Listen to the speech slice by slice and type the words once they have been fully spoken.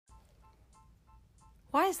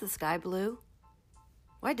Why is the sky blue?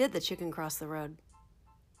 Why did the chicken cross the road?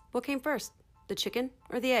 What came first, the chicken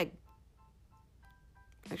or the egg?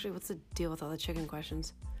 Actually, what's the deal with all the chicken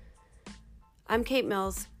questions? I'm Kate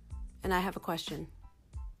Mills, and I have a question.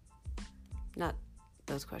 Not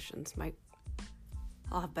those questions.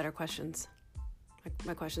 I'll have better questions.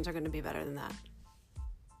 My questions are going to be better than that.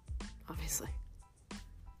 Obviously.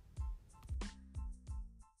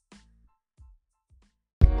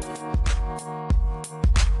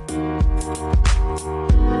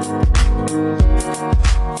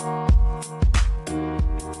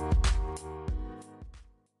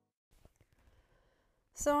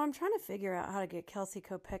 So I'm trying to figure out how to get Kelsey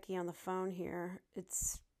Kopecki on the phone here.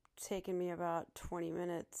 It's taken me about 20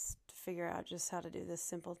 minutes to figure out just how to do this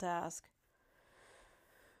simple task.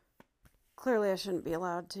 Clearly I shouldn't be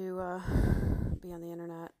allowed to be on the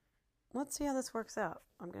internet. Let's see how this works out.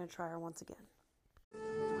 I'm going to try her once again.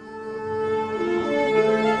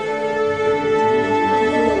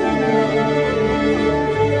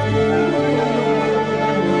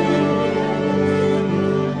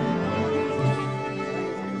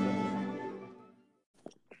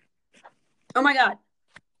 Oh my God.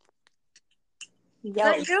 Yo, Is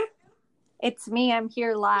that you? it's me. I'm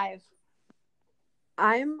here live.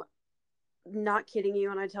 I'm not kidding you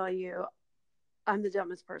when I tell you I'm the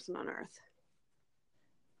dumbest person on earth.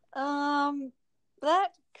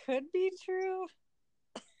 That could be true.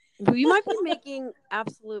 We might be making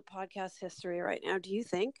absolute podcast history right now. Do you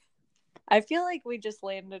think? I feel like we just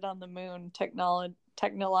landed on the moon,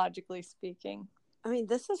 technologically speaking. I mean,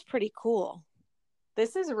 this is pretty cool.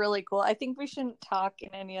 This is really cool. I think we shouldn't talk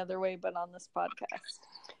in any other way but on this podcast.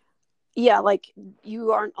 Yeah, like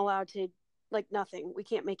you aren't allowed to, like nothing. We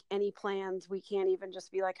can't make any plans. We can't even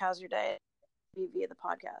just be like, how's your day? Via the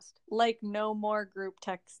podcast. Like no more group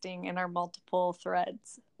texting in our multiple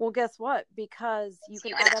threads. Well, guess what? Because you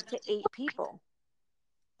can add up to 8 people.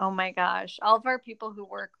 Oh my gosh. All of our people who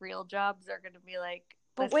work real jobs are going to be like,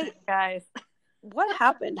 but wait, guys. What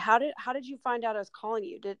happened? How did you find out I was calling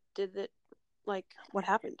you? Did it, like, what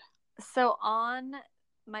happened? So on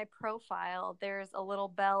my profile, there's a little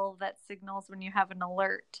bell that signals when you have an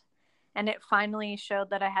alert. And it finally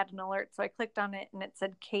showed that I had an alert. So I clicked on it and it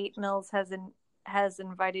said Kate Mills has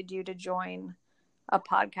invited you to join a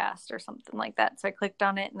podcast or something like that. So I clicked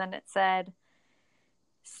on it and then it said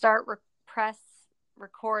press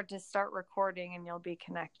record to start recording and you'll be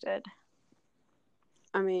connected.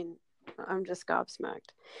 I mean, I'm just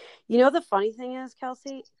gobsmacked. You know, the funny thing is,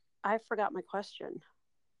 Kelsey, I forgot my question.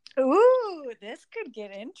 Ooh, this could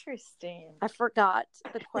get interesting. I forgot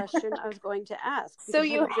the question I was going to ask. So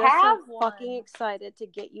you I'm have so fucking excited to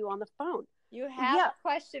get you on the phone. You have a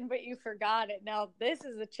question, but you forgot it. Now this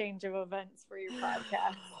is a change of events for your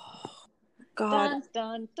podcast. God. Dun,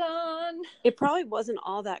 dun, dun. It probably wasn't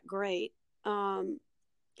all that great. I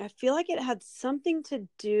feel like it had something to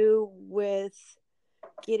do with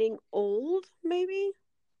getting old, maybe.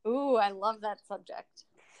 Ooh, I love that subject.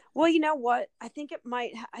 Well, you know what? I think it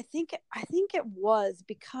was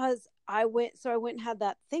because I went and had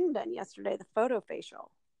that thing done yesterday, the photo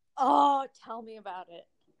facial. Oh, tell me about it.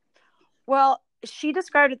 Well, she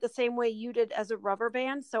described it the same way you did, as a rubber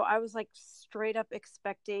band. So I was like straight up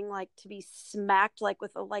expecting like to be smacked like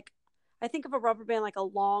with a, like, I think of a rubber band like a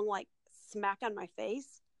long like smack on my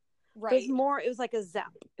face. Right. It was like a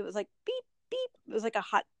zap. It was like beep, beep. It was like a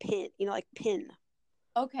hot pin, like pin.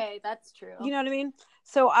 Okay, that's true. You know what I mean?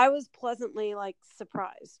 So I was pleasantly like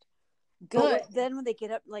surprised. Good. But then when they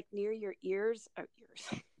get up like near your ears,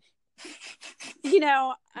 you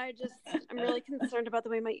know, I'm really concerned about the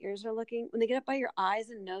way my ears are looking. When they get up by your eyes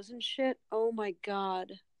and nose and shit, oh my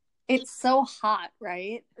God. It's so hot,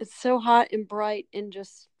 right? It's so hot and bright and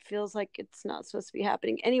just feels like it's not supposed to be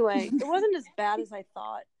happening. Anyway, it wasn't as bad as I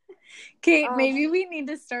thought. Kate, maybe we need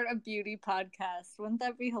to start a beauty podcast. Wouldn't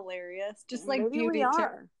that be hilarious? Just like maybe beauty. We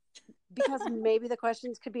are. Because maybe the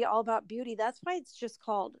questions could be all about beauty. That's why it's just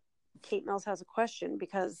called Kate Mills Has a Question,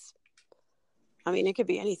 because I mean, it could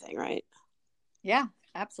be anything, right? Yeah,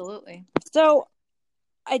 absolutely. So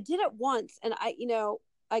I did it once, and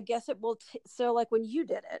I guess it will. So like when you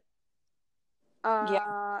did it,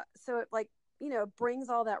 so it like, brings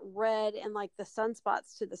all that red and like the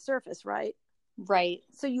sunspots to the surface, right? Right.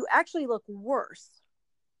 So you actually look worse.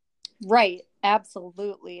 Right.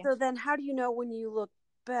 Absolutely. So then how do you know when you look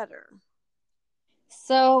better?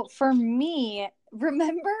 So for me,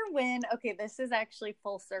 remember when, this is actually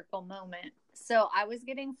full circle moment. So I was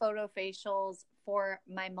getting photo facials for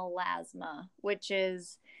my melasma, which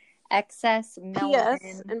is excess melanin.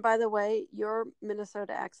 Yes, and by the way, your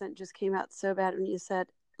Minnesota accent just came out so bad when you said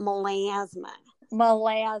melasma.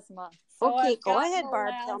 Melasma. So Okay, I've go got ahead,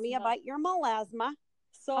 Barb. Tell me melasma. about your melasma.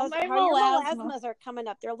 So How my your melasma. melasmas are coming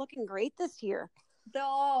up. They're looking great this year.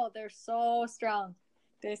 Oh, they're so strong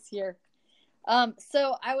this year.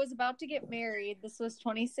 So I was about to get married. This was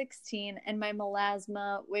 2016, and my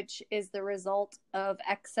melasma, which is the result of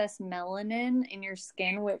excess melanin in your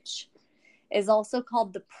skin, which is also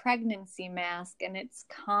called the pregnancy mask, and it's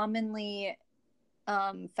commonly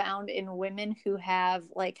found in women who have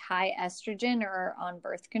like high estrogen or are on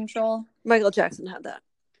birth control. Michael Jackson had that.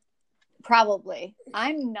 Probably.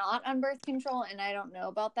 I'm not on birth control and I don't know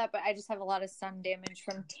about that, but I just have a lot of sun damage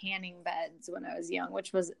from tanning beds when I was young,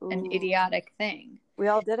 which was an idiotic thing. We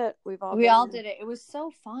all did it. We all did it. It was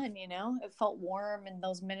so fun, you know? It felt warm in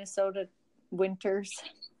those Minnesota winters.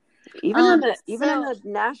 Even in the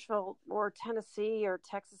Nashville or Tennessee or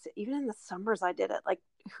Texas, even in the summers I did it. Like,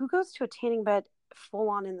 who goes to a tanning bed full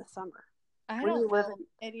on in the summer? I don't know,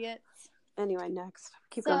 idiots. Anyway, next.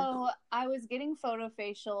 Keep going. So I was getting photo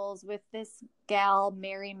facials with this gal,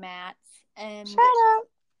 Mary Matz, and Shut up.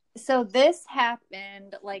 So this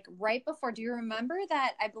happened like right before. Do you remember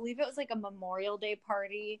that? I believe it was like a Memorial Day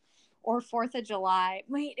party or 4th of July.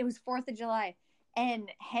 Wait, it was 4th of July. And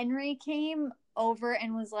Henry came over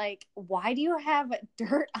and was like, "Why do you have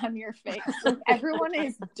dirt on your face? Like, everyone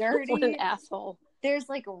is dirty." What an asshole. There's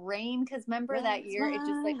like rain because remember that year it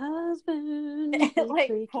just like husband it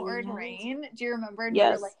like poured rain. Do you remember? And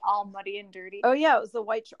yes. we were like all muddy and dirty. Oh yeah, it was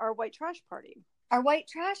our white trash party. Our white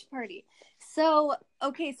trash party. So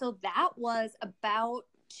okay, so that was about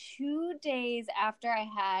 2 days after I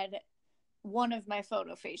had one of my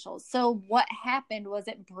photo facials. So what happened was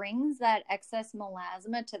it brings that excess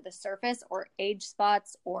melasma to the surface, or age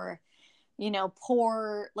spots, or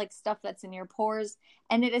pore, like stuff that's in your pores,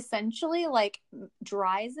 and it essentially like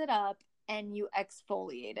dries it up and you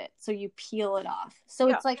exfoliate it. So you peel it off. So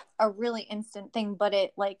It's like a really instant thing, but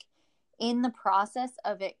it like in the process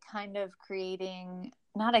of it kind of creating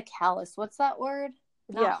not a callus. What's that word?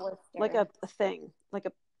 Not blister. Like a thing, like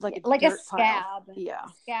a scab. Pile. Yeah.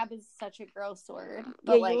 Scab is such a gross word.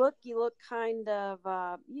 But you look kind of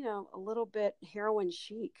a little bit heroin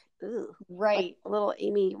chic. Ooh. Right. Like a little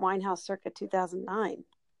Amy Winehouse circa 2009.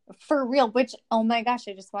 For real, which oh my gosh,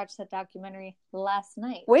 I just watched that documentary last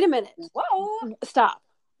night. Wait a minute. Whoa. Stop.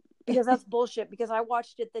 Because that's bullshit, because I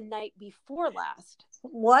watched it the night before last.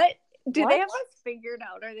 What? Do they have us figured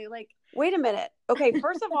out? Are they like... Wait a minute. Okay,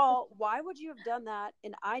 first of all, why would you have done that?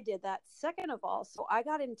 And I did that. Second of all, so I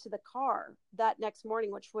got into the car that next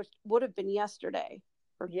morning, which would have been yesterday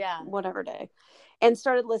or whatever day, and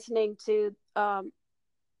started listening to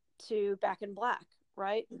Back in Black,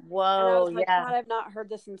 right? Whoa, and I was like, God, I've not heard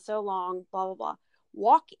this in so long, blah, blah, blah.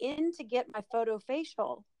 Walk in to get my photo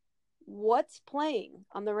facial. What's playing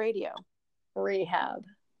on the radio? Rehab.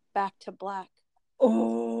 Back to Black.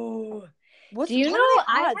 Oh, do you know?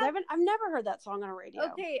 I've never heard that song on a radio.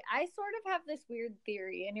 Okay, I sort of have this weird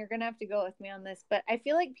theory, and you're gonna have to go with me on this, but I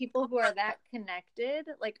feel like people who are that connected,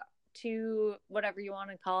 like to whatever you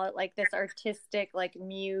want to call it, like this artistic, like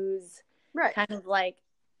muse, right? Kind of like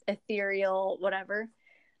ethereal, whatever.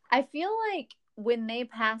 I feel like when they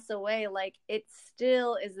pass away, like it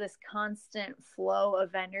still is this constant flow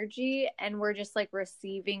of energy, and we're just like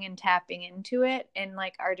receiving and tapping into it in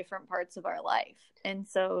like our different parts of our life. And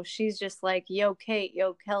so she's just like, yo Kate,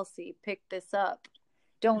 yo Kelsey, pick this up,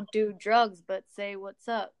 don't do drugs but say what's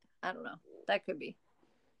up. I don't know, that could be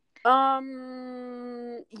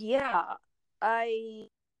yeah, I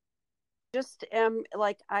just am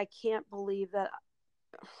like, I can't believe that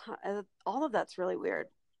all of that's really weird.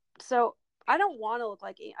 So I don't want to look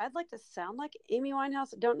like, I'd like to sound like Amy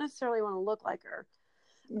Winehouse. I don't necessarily want to look like her.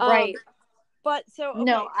 Right. But so, okay.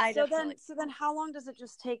 No, so then how long does it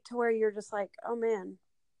just take to where you're just like, oh man?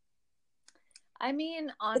 I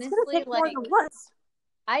mean, honestly, like more than once.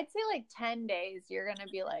 I'd say like 10 days, you're going to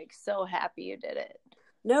be like so happy you did it.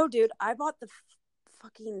 No, dude, I bought the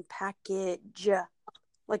fucking package.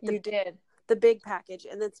 Like you did. The big package,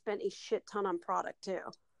 and then spent a shit ton on product too.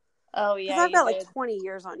 Oh yeah, I've got like 20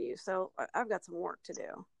 years on you, so I've got some work to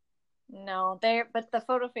do. No, but the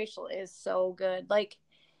photo facial is so good. Like,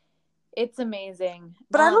 it's amazing.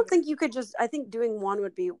 But I don't think you could just. I think doing one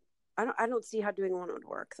would be. I don't see how doing one would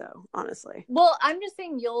work, though. Honestly. Well, I'm just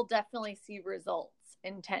saying you'll definitely see results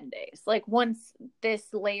in 10 days. Like once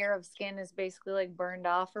this layer of skin is basically like burned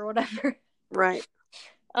off or whatever. Right.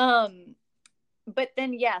 But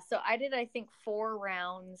then, so I did, I think 4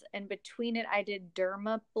 rounds, and between it, I did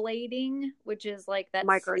dermablading, which is like that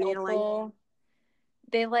microneedling.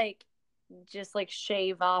 They like just like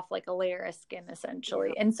shave off like a layer of skin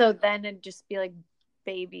essentially. Yeah. And so then it'd just be like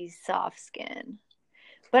baby soft skin,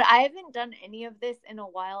 But I haven't done any of this in a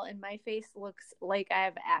while, and my face looks like I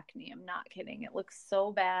have acne. I'm not kidding. It looks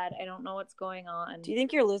so bad. I don't know what's going on. Do you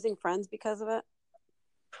think you're losing friends because of it?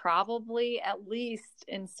 Probably at least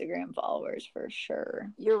Instagram followers for sure.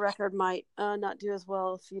 Your record might not do as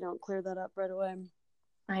well if you don't clear that up right away.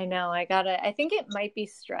 I know. I think it might be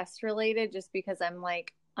stress related just because I'm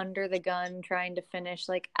like under the gun trying to finish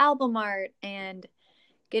like album art and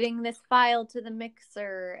getting this file to the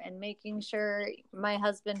mixer and making sure my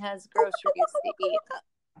husband has groceries to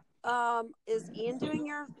eat. Is Ian doing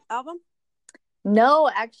your album? No,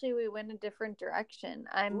 actually we went a different direction.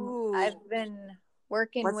 I've been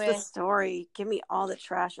working What's with... the story? Give me all the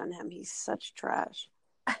trash on him. He's such trash.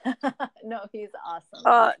 No, he's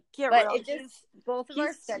awesome. Get but real. It just both of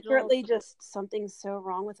our schedules. Secretly, just something's so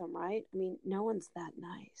wrong with him, right? I mean, no one's that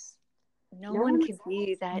nice. No one can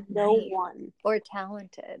be that no nice one or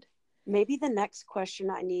talented. Maybe the next question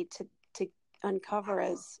I need to uncover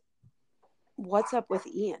is, what's up with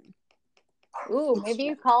Ian? Ooh, maybe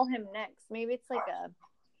you call him next. Maybe it's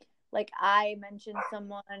like I mentioned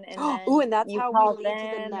someone and then and that's how we lead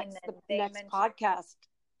to the next podcast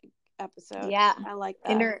episode. Yeah, I like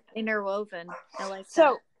that. Interwoven. I like that.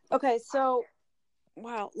 So okay,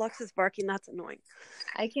 wow, Lux is barking. That's annoying.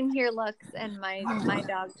 I can hear Lux, and my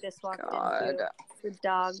dog just walked in too. The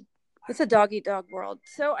dog. It's a dog eat dog world.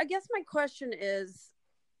 So I guess my question is,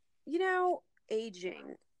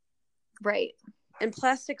 aging, right, and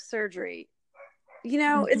plastic surgery.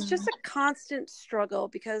 It's just a constant struggle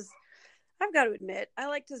because I've got to admit, I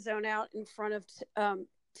like to zone out in front of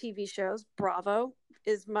TV shows. Bravo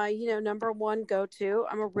is my, number one go-to.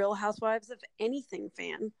 I'm a Real Housewives of anything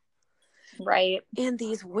fan. Right. And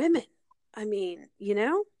these women, I mean,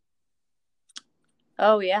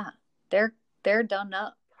 Oh, yeah. They're done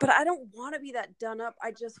up. But I don't want to be that done up.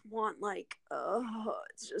 I just want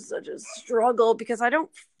it's just such a struggle because I don't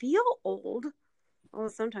feel old. Well,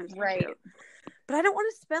 sometimes right. I do. But I don't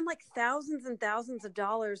want to spend thousands and thousands of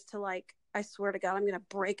dollars to I swear to God, I'm going to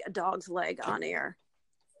break a dog's leg on air.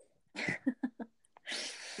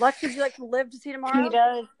 Lex, would you like to live to see tomorrow?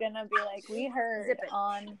 PETA is going to be like, we heard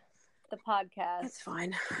on the podcast. That's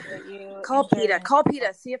fine. You Call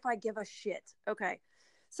PETA. See if I give a shit. Okay.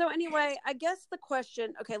 So anyway, I guess the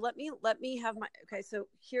question, okay, let me have so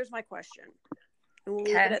here's my question. And we'll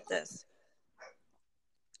leave it at this.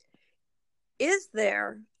 Is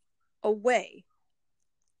there a way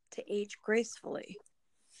to age gracefully?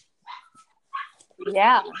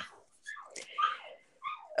 Yeah.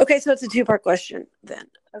 Okay, so it's a two-part question then.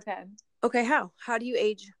 Okay, how do you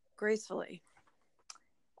age gracefully?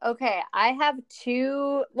 Okay, I have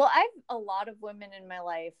a lot of women in my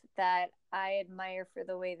life that I admire for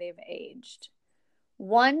the way they've aged.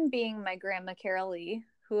 One being my grandma Carol Lee,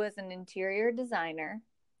 who is an interior designer.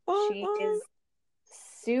 She is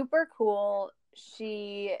super cool.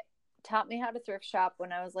 She taught me how to thrift shop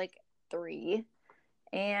when I was 3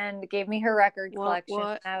 and gave me her record collection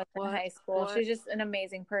when I was in high school. She's just an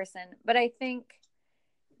amazing person. But I think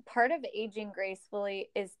part of aging gracefully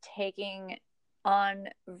is taking on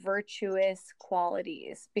virtuous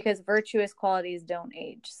qualities, because virtuous qualities don't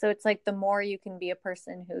age. So it's the more you can be a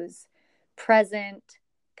person who's present,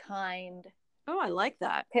 kind. Oh, I like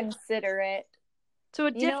that. Considerate. So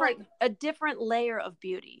a different layer of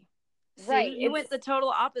beauty. Right. You went the total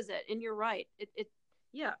opposite, and you're right.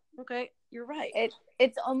 Yeah. Okay. You're right.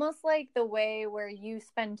 It's almost like the way where you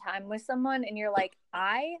spend time with someone and you're like,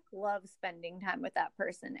 I love spending time with that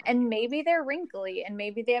person. And maybe they're wrinkly and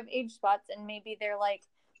maybe they have age spots and maybe they're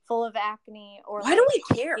full of acne or why do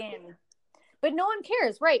we care? Skin. But no one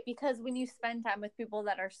cares, right? Because when you spend time with people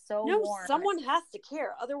that are so warm. Someone has to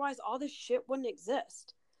care. Otherwise, all this shit wouldn't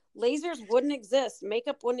exist. Lasers wouldn't exist.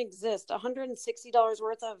 Makeup wouldn't exist. $160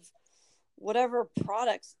 worth of whatever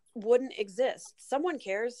products wouldn't exist. Someone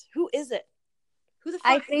cares. Who is it? Who the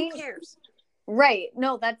fuck who cares? Right.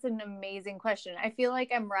 No, that's an amazing question. I feel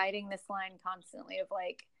like I'm riding this line constantly of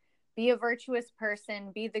be a virtuous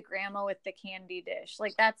person, be the grandma with the candy dish.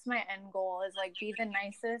 That's my end goal is be the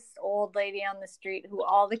nicest old lady on the street who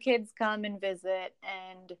all the kids come and visit.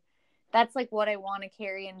 And that's what I want to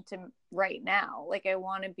carry into right now. I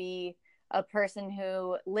want to be a person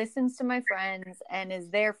who listens to my friends and is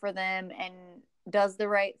there for them and does the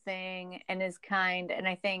right thing and is kind. And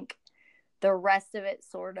I think the rest of it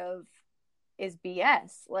sort of is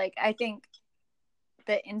BS. I think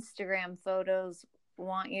the Instagram photos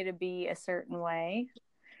want you to be a certain way.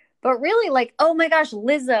 But really, oh my gosh,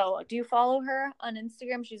 Lizzo. Do you follow her on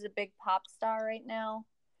Instagram? She's a big pop star right now.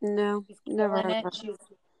 No, never heard of her.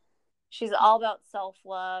 She's all about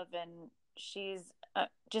self-love and she's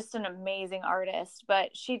just an amazing artist,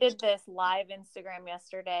 but she did this live Instagram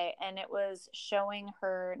yesterday, and it was showing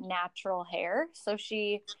her natural hair. So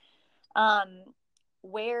she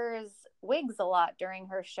wears wigs a lot during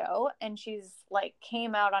her show, and she's like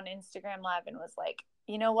came out on Instagram Live and was like,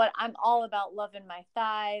 you know what, I'm all about loving my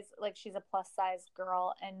thighs. Like, she's a plus size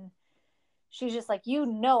girl, and she's just like,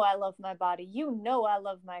 I love my body, I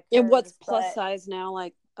love my curves. And what's plus size now,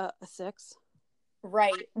 like a 6?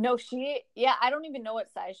 Right. No, I don't even know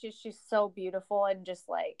what size she's so beautiful and just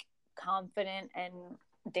like confident and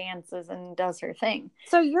dances and does her thing.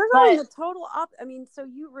 So you're going the total I mean, so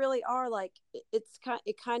you really are like, it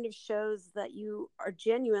kind of shows that you are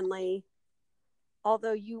genuinely,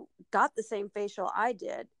 although you got the same facial I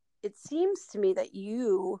did, it seems to me that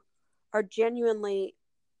you are genuinely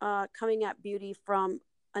coming at beauty from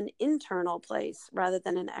an internal place rather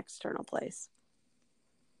than an external place.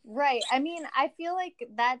 Right. I mean, I feel like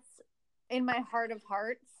that's in my heart of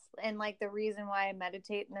hearts, and like the reason why I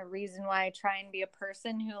meditate and the reason why I try and be a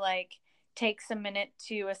person who like takes a minute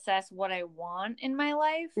to assess what I want in my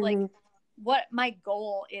life. Mm-hmm. Like, what my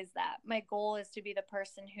goal is, that my goal is to be the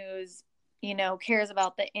person who's, cares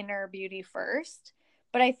about the inner beauty first.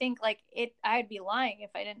 But I think like I'd be lying if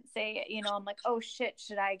I didn't say it. I'm like, oh shit,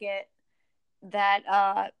 should I get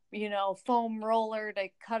that foam roller to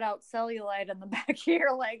cut out cellulite on the back of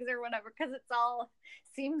your legs or whatever, because it's all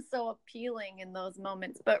seems so appealing in those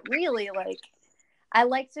moments. But really, like, I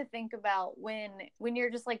like to think about when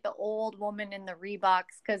you're just like the old woman in the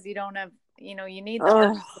Reeboks because you don't have, you need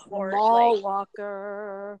the support, mall like,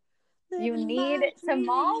 walker. You need to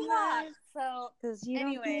mall walk. So because you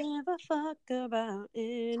anyway, don't give a fuck about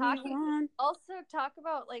anyone. Also talk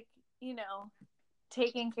about like,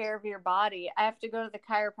 taking care of your body. I have to go to the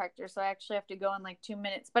chiropractor, so I actually have to go in like 2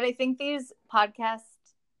 minutes. But I think these podcast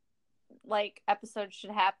like episodes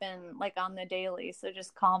should happen like on the daily. So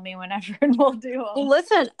just call me whenever and we'll do them. Well,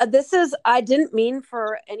 listen, I didn't mean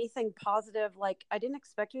for anything positive. Like, I didn't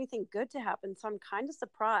expect anything good to happen. So I'm kind of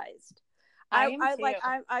surprised.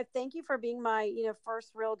 I thank you for being my,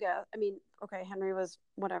 first real guest. I mean, okay, Henry was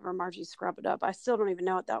whatever, Margie Scrub It Up. I still don't even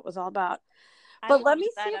know what that was all about. But let me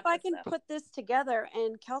see if I can put this together.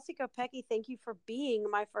 And Kelsey Kopecky, thank you for being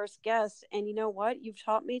my first guest. And you know what you've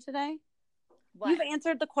taught me today? What? You've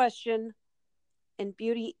answered the question, and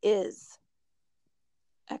beauty is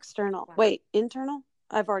external. Wow. Wait, internal?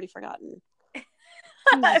 I've already forgotten.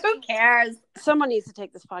 Who cares? Someone needs to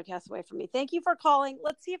take this podcast away from me. Thank you for calling.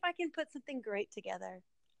 Let's see if I can put something great together.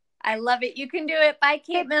 I love it. You can do it. Bye,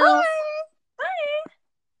 Kate Mills. Bye.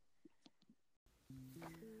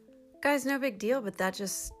 Guys, no big deal, but that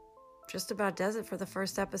just about does it for the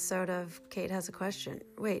first episode of Kate Has a Question.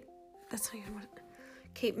 Wait, that's not even what...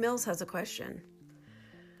 Kate Mills Has a Question.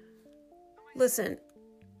 Listen,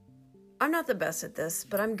 I'm not the best at this,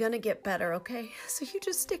 but I'm gonna get better, okay? So you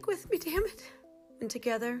just stick with me, damn it. And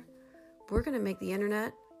together, we're gonna make the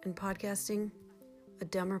internet and podcasting a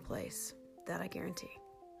dumber place. That I guarantee.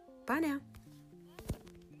 Bye now.